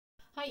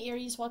Hi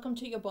Aries, welcome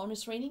to your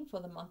bonus reading for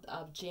the month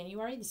of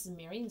January. This is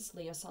Mary, this is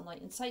Leo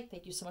Sunlight Insight.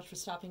 Thank you so much for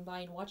stopping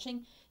by and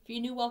watching. If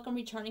you're new, welcome,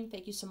 returning.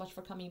 Thank you so much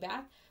for coming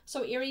back.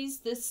 So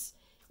Aries, this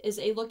is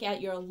a look at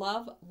your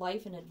love,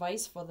 life, and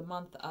advice for the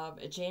month of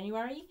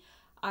January.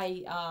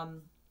 I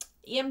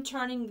am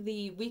turning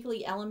the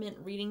weekly element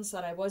readings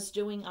that I was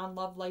doing on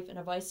love, life, and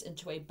advice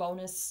into a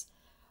bonus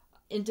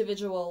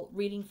individual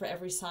reading for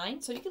every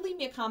sign. So you can leave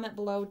me a comment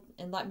below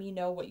and let me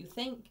know what you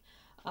think.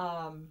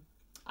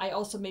 I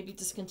also may be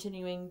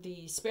discontinuing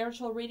the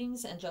spiritual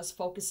readings and just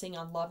focusing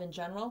on love in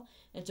general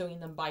and doing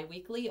them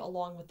bi-weekly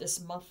along with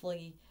this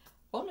monthly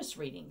bonus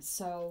reading.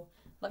 So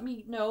let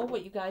me know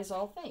what you guys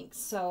all think.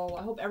 So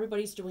I hope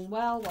everybody's doing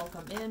well.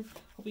 Welcome in.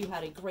 Hope you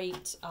had a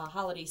great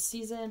holiday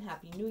season.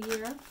 Happy New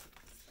Year.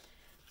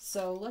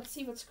 So let's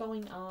see what's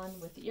going on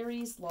with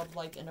Aries, love,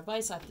 life, and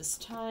advice at this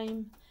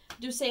time. I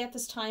do say at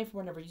this time, for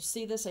whenever you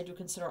see this, I do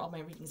consider all my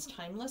readings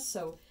timeless.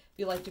 So if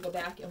you'd like to go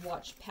back and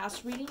watch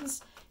past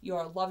readings,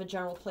 your Love and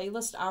General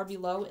playlist are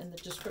below in the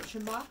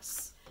description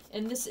box.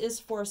 And this is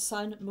for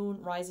Sun,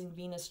 Moon, Rising,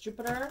 Venus,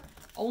 Jupiter.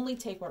 Only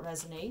take what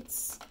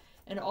resonates.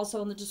 And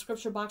also in the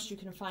description box, you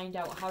can find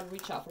out how to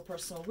reach out for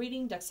personal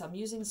reading, decks I'm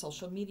using,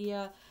 social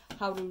media,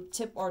 how to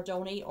tip or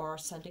donate or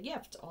send a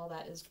gift. All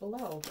that is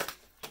below.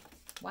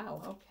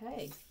 Wow,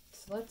 okay.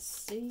 So let's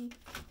see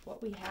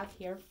what we have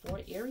here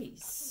for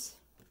Aries.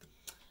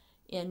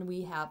 And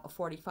we have a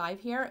 45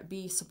 here.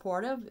 Be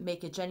supportive.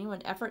 Make a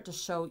genuine effort to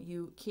show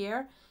you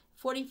care.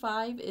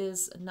 45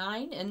 is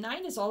 9. And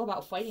 9 is all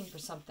about fighting for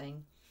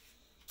something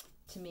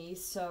to me.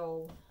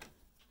 So,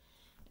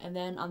 and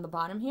then on the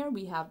bottom here,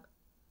 we have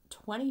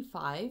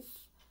 25,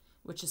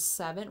 which is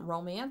 7.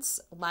 Romance.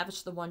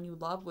 Lavish the one you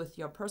love with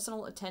your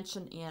personal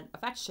attention and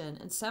affection.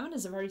 And 7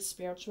 is a very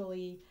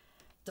spiritually,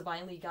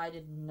 divinely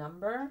guided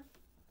number.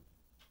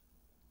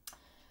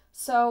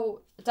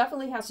 So it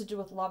definitely has to do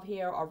with love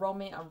here, or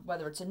romance, or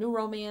whether it's a new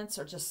romance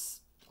or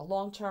just a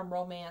long-term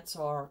romance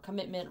or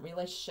commitment,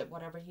 relationship,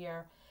 whatever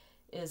here,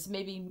 is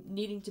maybe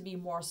needing to be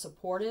more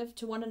supportive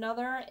to one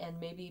another and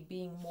maybe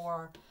being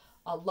more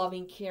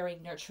loving,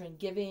 caring, nurturing,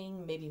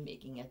 giving, maybe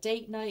making a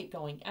date night,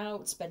 going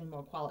out, spending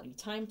more quality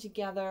time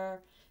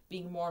together,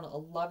 being more in a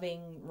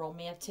loving,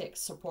 romantic,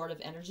 supportive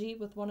energy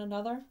with one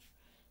another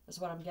is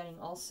what I'm getting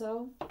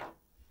also.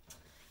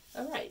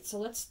 All right, so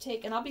let's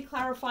take, and I'll be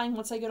clarifying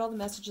once I get all the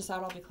messages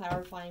out, I'll be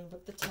clarifying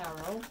with the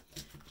tarot,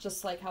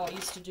 just like how I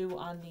used to do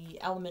on the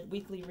Element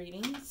Weekly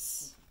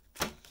readings.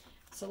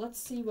 So let's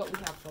see what we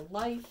have for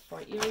life,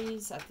 for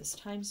Aries at this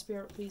time,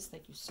 Spirit, please.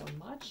 Thank you so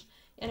much.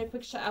 And a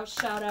quick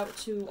shout out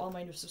to all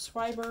my new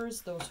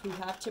subscribers, those who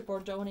have tipped or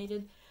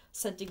donated,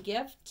 sent a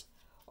gift,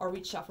 or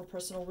reached out for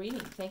personal reading.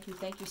 Thank you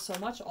so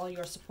much. All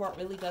your support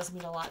really does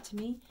mean a lot to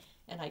me,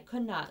 and I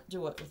could not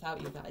do it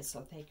without you guys, so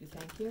thank you,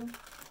 thank you.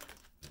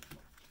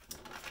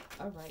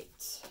 All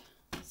right,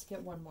 let's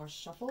get one more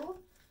shuffle.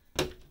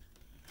 All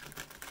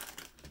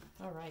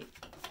right,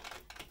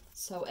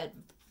 so at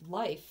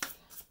life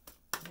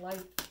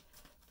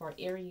for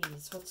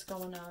Aries, what's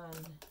going on?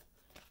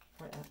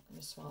 I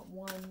just want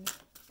one.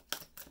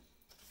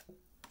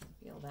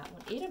 Feel that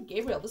one. 8 of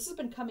Gabriel. This has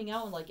been coming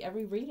out in like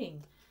every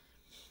reading.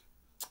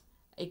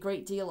 A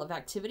great deal of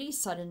activity,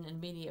 sudden and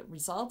immediate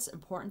results,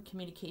 important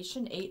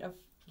communication. 8 of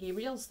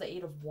Gabriel is the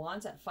 8 of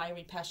Wands, that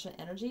fiery,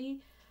 passionate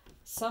energy.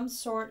 Some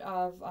sort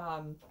of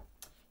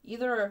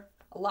either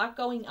a lot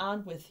going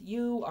on with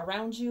you,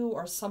 around you,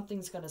 or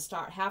something's going to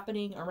start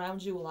happening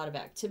around you. A lot of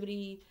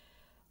activity,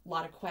 a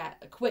lot of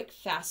quick,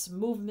 fast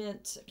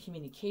movement,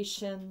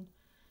 communication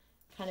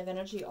kind of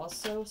energy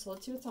also. So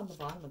let's see what's on the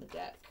bottom of the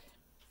deck.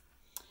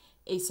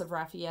 Ace of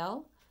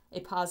Raphael,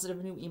 a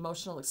positive new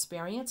emotional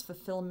experience,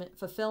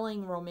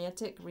 fulfilling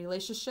romantic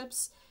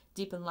relationships,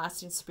 deep and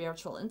lasting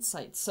spiritual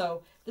insights.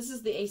 So this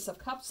is the Ace of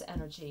Cups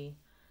energy.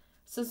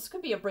 So this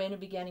could be a brand new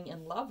beginning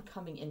in love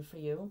coming in for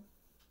you.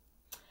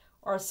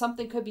 Or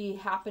something could be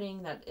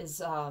happening that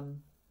is,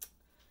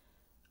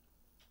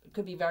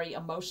 could be very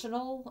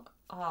emotional,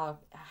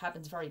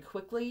 happens very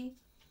quickly.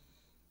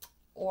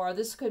 Or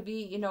this could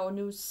be, you know, a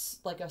new,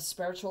 like a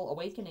spiritual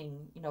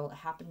awakening, you know,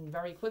 happen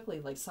very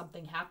quickly. Like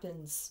something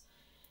happens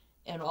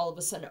and all of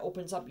a sudden it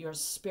opens up your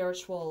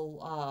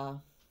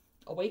spiritual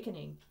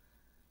awakening.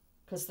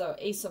 Because the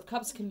Ace of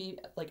Cups can be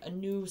like a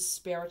new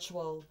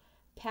spiritual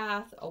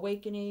path,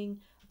 awakening,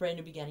 brand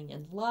new beginning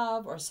in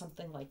love, or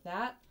something like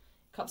that.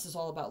 Cups is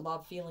all about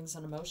love, feelings,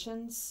 and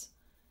emotions.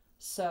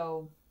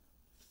 So,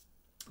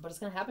 but it's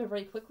going to happen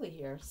very quickly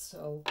here.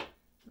 So,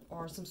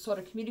 or some sort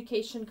of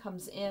communication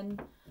comes in.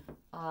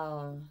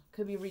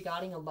 Could be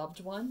regarding a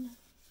loved one.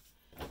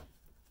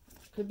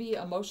 Could be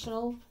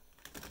emotional.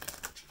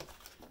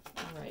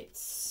 All right,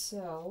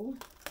 so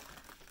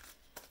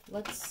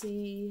let's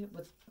see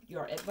what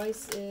your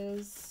advice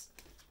is,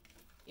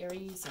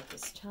 Aries, at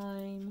this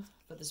time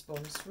for this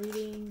bonus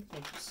reading.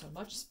 Thank you so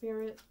much,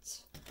 Spirit,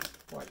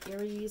 for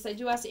Aries. I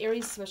do ask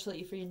Aries,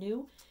 especially if you're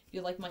new, if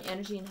you like my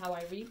energy and how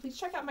I read, please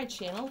check out my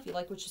channel. If you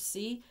like what you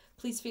see,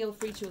 please feel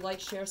free to like,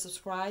 share,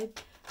 subscribe,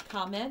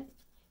 comment,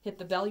 hit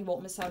the bell. You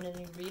won't miss out on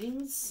any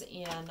readings,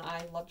 and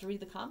I love to read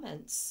the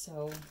comments.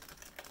 So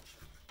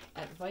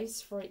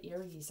advice for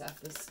Aries at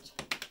this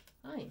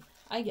time.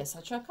 I guess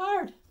I'll try a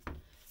card.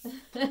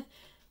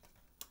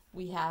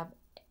 We have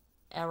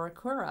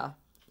Arakura,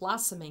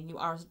 blossoming. You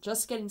are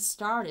just getting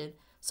started,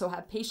 so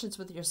have patience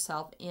with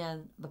yourself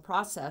in the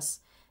process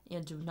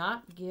and do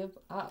not give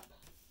up.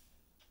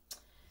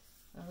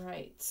 All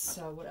right,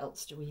 so what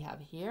else do we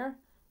have here?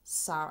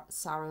 Saravada,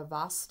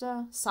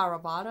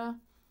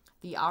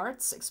 the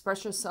arts,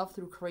 express yourself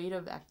through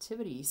creative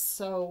activities.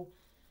 So,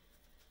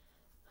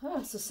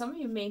 so some of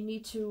you may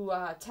need to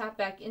tap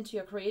back into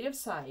your creative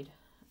side,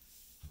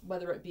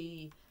 whether it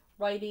be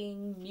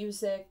writing,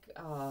 music,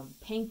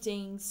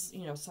 paintings,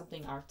 you know,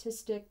 something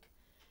artistic.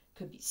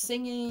 Could be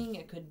singing.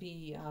 It could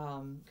be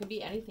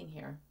anything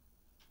here.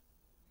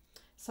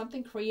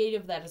 Something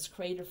creative that is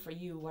creative for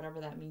you,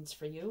 whatever that means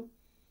for you.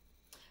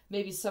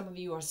 Maybe some of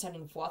you are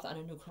setting forth on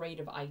a new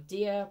creative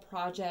idea,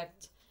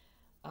 project,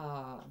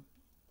 or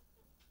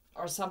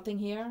something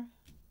here.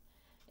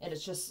 And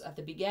it's just at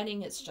the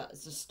beginning, it's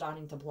just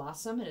starting to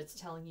blossom, and it's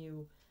telling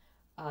you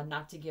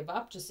not to give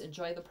up. Just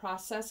enjoy the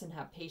process and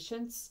have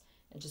patience,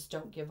 and just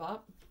don't give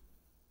up.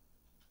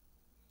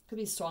 Could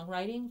be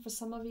songwriting for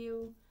some of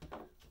you.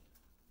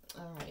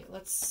 All right,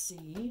 let's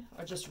see.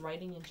 Or just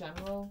writing in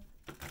general.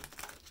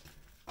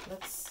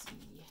 Let's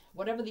see.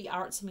 Whatever the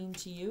arts mean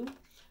to you,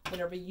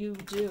 whatever you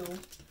do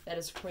that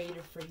is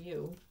creative for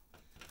you,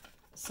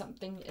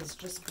 something is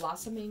just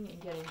blossoming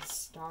and getting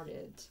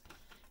started.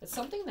 It's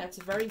something that's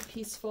very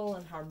peaceful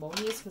and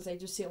harmonious, because I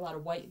do see a lot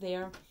of white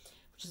there,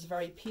 which is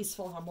very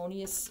peaceful,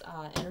 harmonious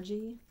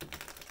energy.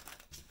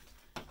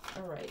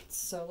 All right,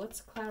 so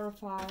let's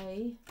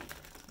clarify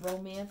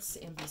romance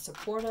and be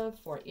supportive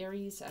for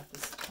Aries at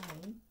this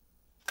time.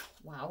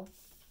 Wow.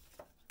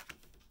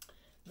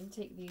 I'm going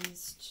to take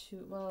these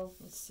two. Well,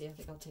 let's see. I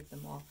think I'll take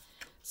them all.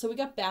 So we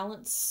got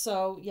balance.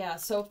 So, yeah.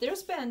 So if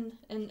there's been,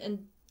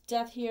 and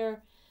death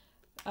here,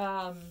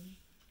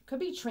 could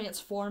be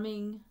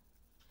transforming.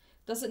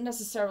 Doesn't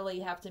necessarily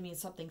have to mean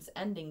something's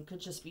ending. Could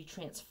just be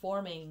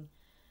transforming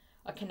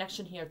a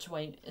connection here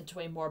into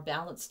a more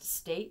balanced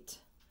state,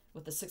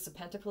 with the Six of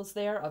Pentacles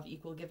there, of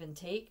equal give and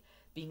take,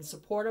 being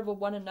supportive of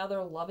one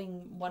another,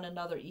 loving one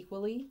another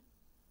equally.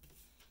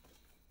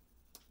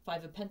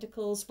 Five of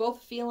Pentacles,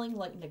 both feeling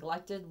like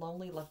neglected,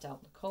 lonely, left out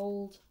in the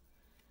cold.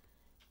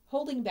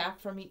 Holding back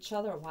from each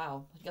other.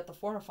 Wow, you got the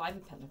Four and Five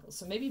of Pentacles.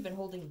 So maybe you've been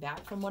holding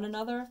back from one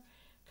another,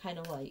 kind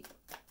of like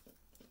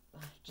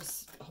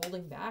just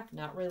holding back,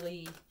 not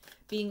really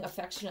being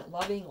affectionate,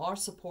 loving, or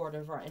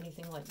supportive, or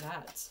anything like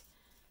that.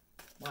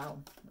 Wow,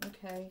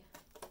 okay.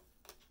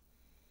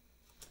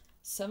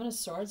 Seven of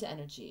Swords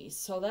energy.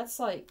 So that's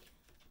like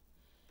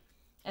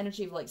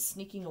energy of like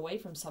sneaking away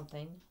from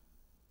something.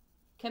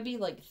 Can be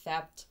like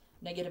theft,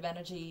 negative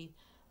energy,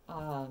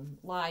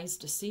 lies,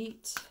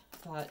 deceit,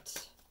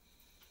 but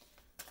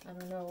I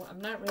don't know. I'm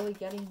not really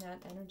getting that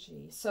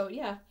energy. So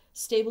yeah,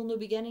 stable new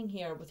beginning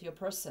here with your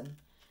person.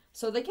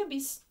 So there can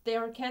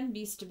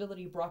be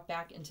stability brought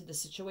back into the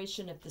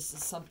situation if this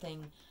is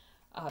something,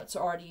 it's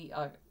already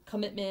a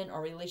commitment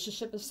or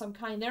relationship of some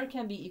kind. There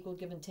can be equal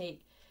give and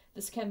take.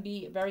 This can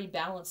be very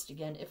balanced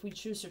again if we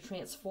choose to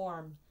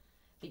transform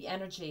the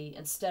energy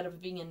instead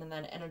of being in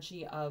that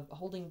energy of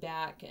holding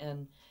back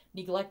and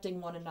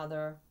neglecting one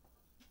another,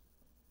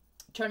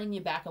 turning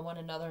your back on one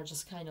another,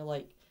 just kind of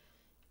like,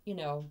 you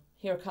know,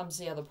 here comes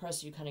the other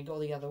person, you kind of go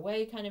the other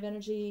way kind of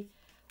energy.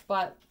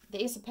 But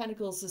the Ace of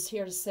Pentacles is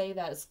here to say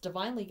that it's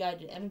divinely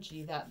guided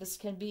energy, that this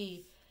can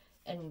be,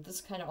 and this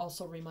kind of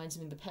also reminds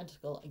me of the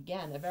Pentacle,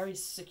 again, a very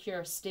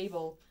secure,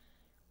 stable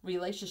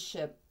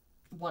relationship.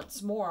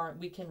 Once more,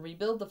 we can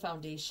rebuild the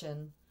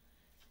foundation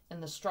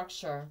and the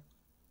structure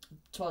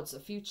towards the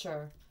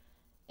future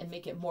and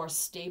make it more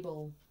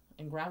stable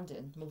and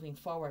grounded moving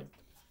forward.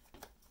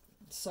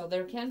 So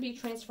there can be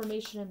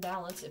transformation and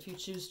balance if you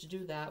choose to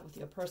do that with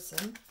your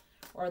person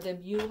or them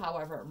you,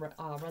 however it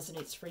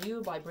resonates for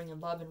you, by bringing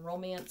love and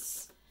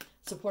romance,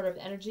 supportive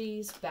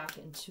energies back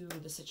into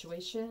the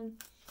situation.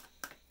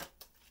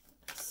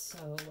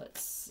 So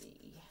let's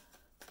see.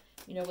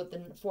 You know, with the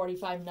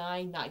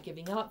 45-9, not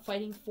giving up,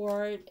 fighting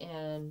for it,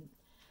 and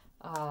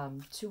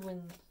 2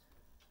 and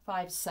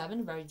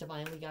 5-7, very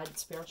divinely guided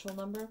spiritual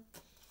number.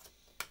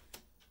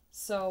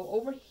 So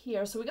over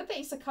here, so we got the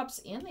Ace of Cups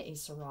and the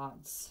Ace of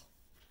Rods.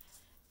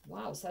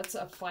 Wow, so that's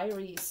a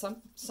fiery,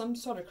 some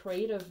sort of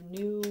creative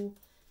new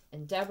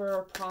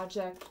endeavor,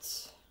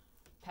 project,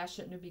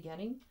 passionate new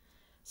beginning.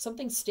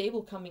 Something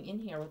stable coming in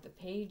here with the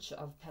Page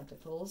of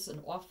Pentacles,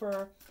 an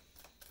offer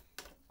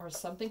or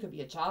something. Could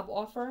be a job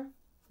offer,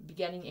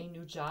 beginning a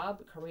new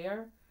job,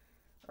 career,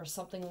 or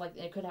something like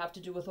that. It could have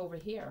to do with over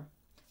here.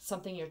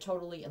 Something you're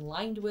totally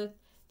aligned with,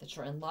 that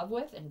you're in love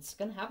with, and it's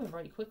going to happen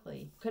very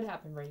quickly. Could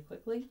happen very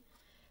quickly.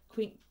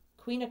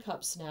 Queen of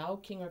Cups now,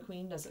 King or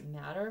Queen, doesn't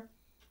matter.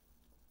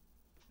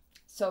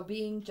 So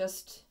being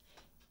just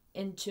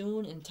in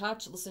tune, in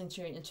touch, listening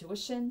to your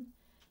intuition,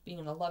 being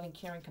in a loving,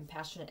 caring,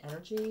 compassionate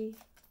energy,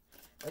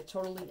 like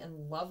totally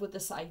in love with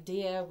this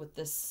idea, with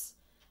this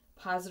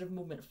positive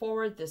movement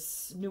forward,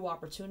 this new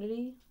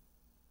opportunity.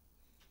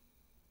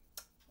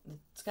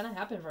 It's going to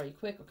happen very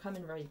quick or come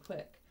in very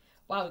quick.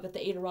 Wow, we got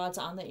the 8 of Rods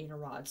on the 8 of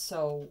Rods.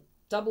 So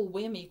double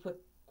whammy,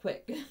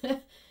 quick.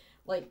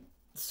 Like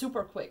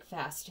super quick,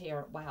 fast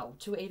here. Wow,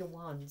 2 8 of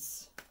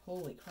Wands.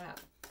 Holy crap.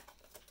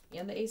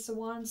 And the Ace of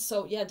Wands.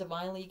 So yeah,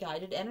 divinely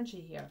guided energy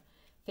here.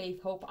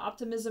 Faith, hope,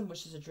 optimism,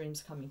 wishes and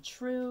dreams coming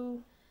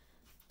true.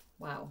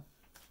 Wow.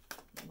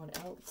 What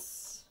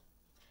else?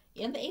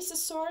 And the Ace of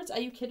Swords. Are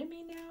you kidding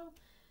me now?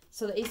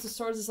 So the Ace of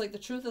Swords is like the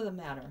truth of the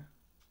matter.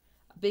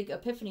 A big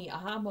epiphany,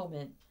 aha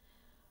moment.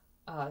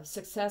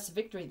 Success,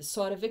 victory, the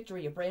sword of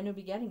victory, a brand new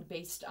beginning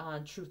based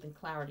on truth and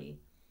clarity.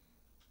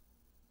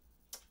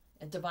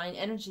 And divine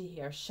energy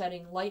here,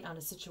 shedding light on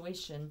a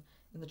situation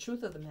and the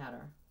truth of the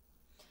matter.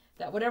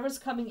 That whatever's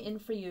coming in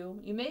for you,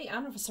 you may, I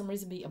don't know, for some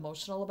reason be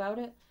emotional about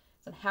it.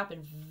 It's going to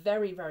happen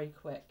very, very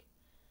quick.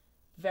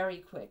 Very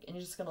quick. And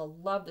you're just going to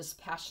love this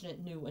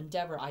passionate new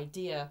endeavor,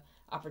 idea,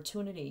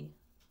 opportunity.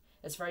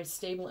 It's very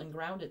stable and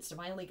grounded. It's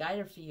divinely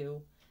guided for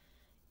you.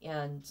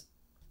 And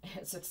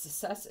it's a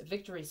success,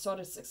 victory, sort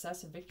of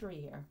success and victory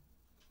here.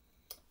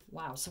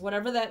 Wow. So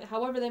however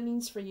that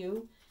means for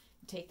you,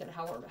 take that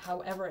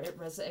however it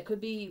resonates. It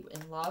could be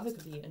in love. It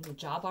could be a new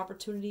job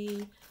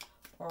opportunity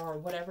or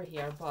whatever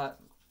here. But,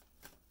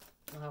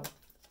 wow.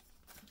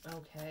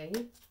 Okay.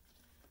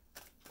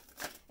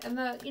 And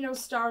the,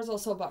 star is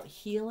also about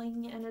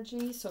healing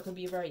energy. So it could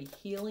be a very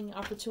healing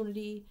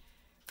opportunity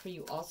for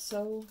you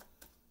also.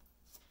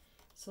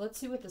 So let's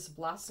see what this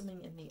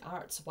blossoming in the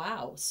arts.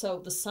 Wow. So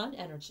the sun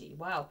energy.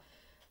 Wow.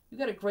 You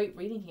got a great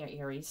reading here,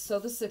 Aries. So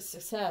this is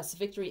success,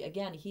 victory,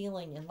 again,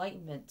 healing,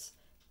 enlightenment,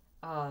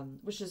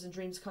 wishes and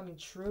dreams coming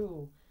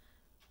true,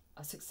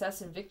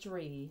 success and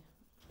victory,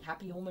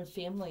 happy home and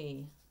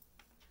family,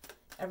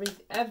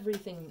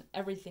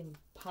 everything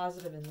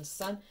positive in the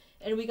sun.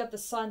 And we got the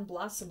sun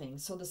blossoming.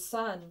 So the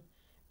sun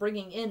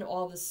bringing in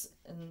all this,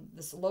 and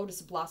this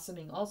lotus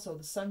blossoming also,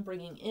 the sun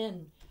bringing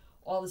in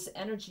all this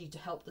energy to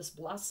help this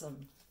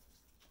blossom.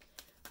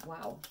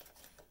 Wow.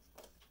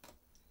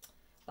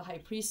 The High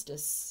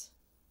Priestess.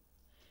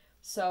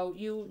 So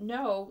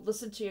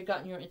listen to your gut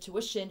and your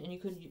intuition, and you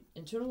could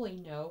intuitively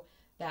know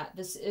that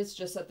this is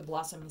just at the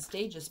blossoming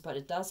stages, but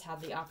it does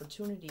have the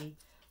opportunity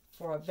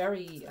for a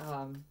very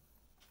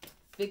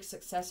big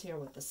success here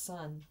with the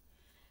sun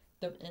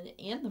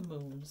and the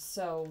moon.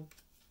 So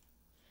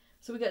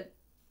we got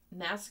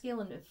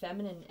masculine and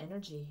feminine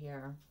energy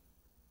here.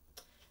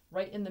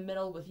 Right in the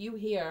middle with you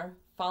here,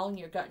 following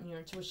your gut and your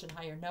intuition,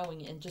 higher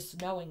knowing, and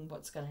just knowing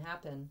what's going to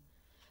happen.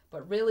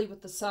 But really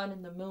with the sun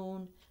and the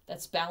moon,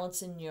 that's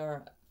balancing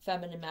your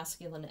feminine,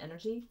 masculine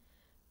energy.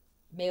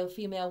 Male,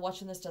 female,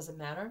 watching this doesn't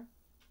matter.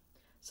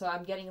 So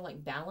I'm getting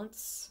like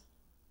balance,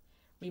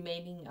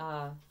 remaining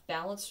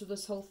balanced through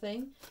this whole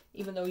thing.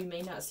 Even though you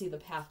may not see the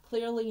path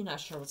clearly, you're not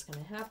sure what's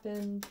going to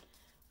happen.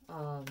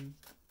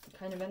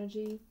 Kind of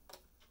energy.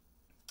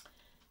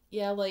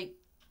 Yeah, like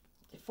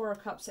 4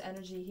 of Cups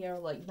energy here,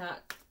 like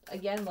not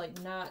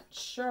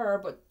sure,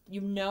 but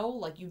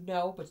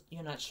but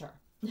you're not sure.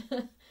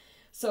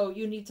 So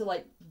you need to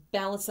like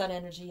balance that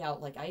energy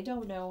out. Like, I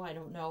don't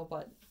know,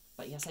 but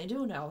yes, I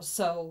do know.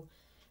 So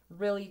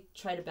really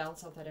try to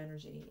balance out that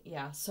energy.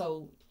 Yeah.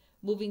 So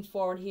moving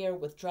forward here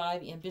with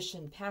drive,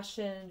 ambition,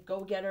 passion,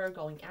 go-getter,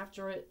 going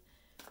after it,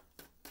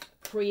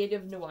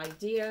 creative new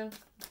idea,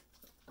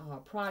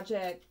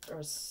 project,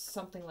 or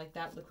something like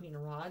that with the Queen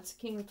of Rods.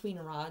 King or Queen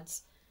of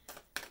Rods.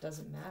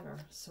 Doesn't matter.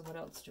 So what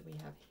else do we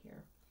have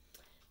here?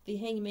 The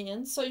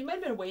Hangman. So you might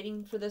have been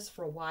waiting for this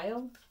for a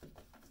while.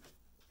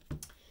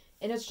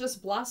 And it's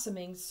just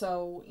blossoming.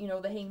 So,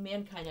 the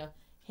Hangman kind of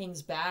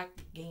hangs back,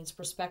 gains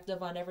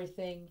perspective on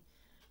everything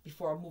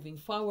before moving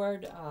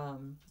forward,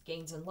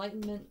 gains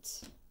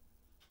enlightenment.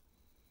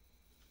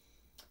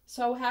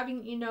 So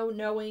having,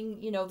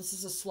 knowing, this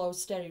is a slow,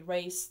 steady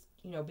race,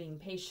 being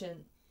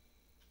patient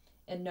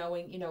and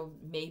knowing,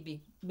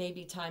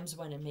 maybe times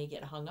when it may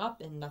get hung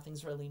up and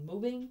nothing's really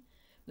moving.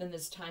 Then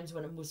there's times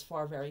when it moves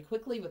forward very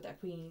quickly with that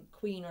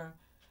King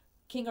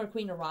or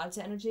Queen of Rods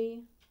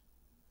energy.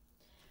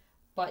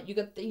 But you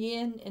got the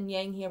yin and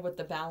yang here with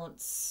the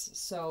balance.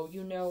 So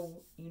you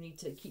need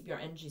to keep your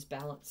energies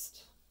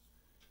balanced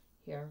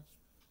here.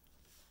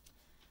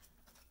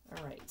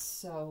 All right,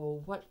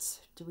 so what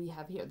do we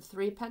have here? The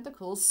 3 of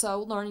Pentacles. So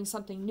learning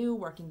something new,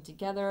 working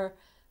together,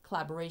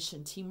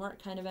 collaboration,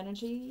 teamwork kind of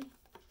energy.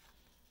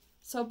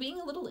 So being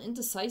a little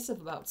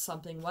indecisive about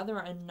something, whether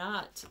or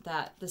not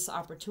that this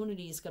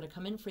opportunity is going to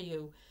come in for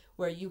you,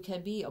 where you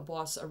can be a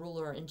boss, a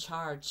ruler, in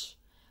charge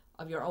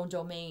of your own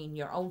domain,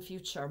 your own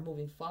future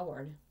moving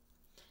forward,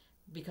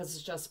 because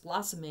it's just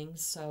blossoming.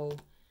 So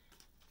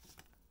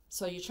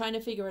you're trying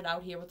to figure it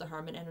out here with the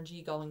Hermit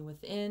energy going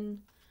within,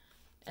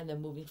 and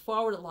then moving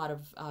forward, a lot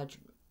of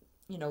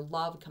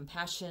love,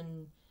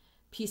 compassion,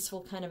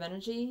 peaceful kind of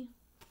energy.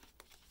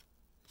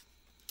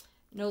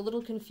 A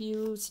little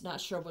confused, not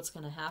sure what's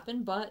going to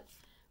happen, but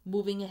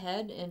moving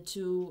ahead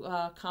into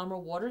calmer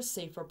waters,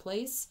 safer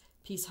place,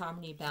 peace,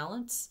 harmony,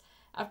 balance.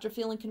 After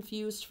feeling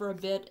confused for a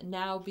bit,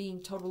 now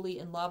being totally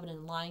in love and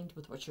aligned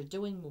with what you're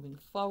doing, moving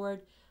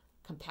forward,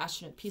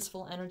 compassionate,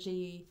 peaceful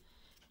energy.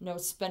 you know,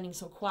 spending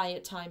some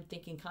quiet time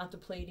thinking,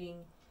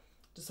 contemplating,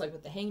 just like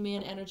with the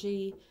Hangman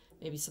energy,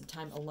 maybe some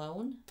time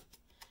alone.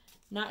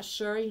 Not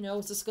sure, you know,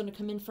 is this going to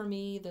come in for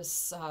me,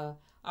 this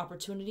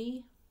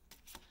opportunity?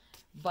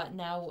 But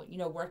now, you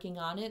know, working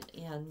on it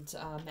and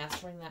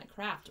mastering that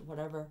craft,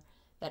 whatever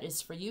that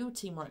is for you,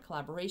 teamwork,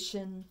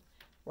 collaboration,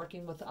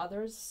 working with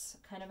others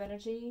kind of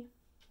energy.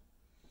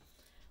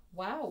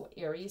 Wow,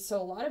 Aries, so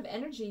a lot of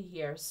energy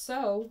here.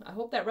 So I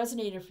hope that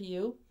resonated for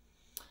you.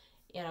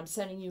 And I'm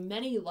sending you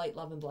many light,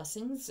 love, and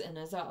blessings. And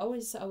as I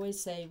always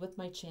say with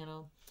my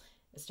channel,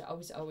 is to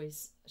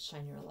always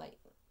shine your light.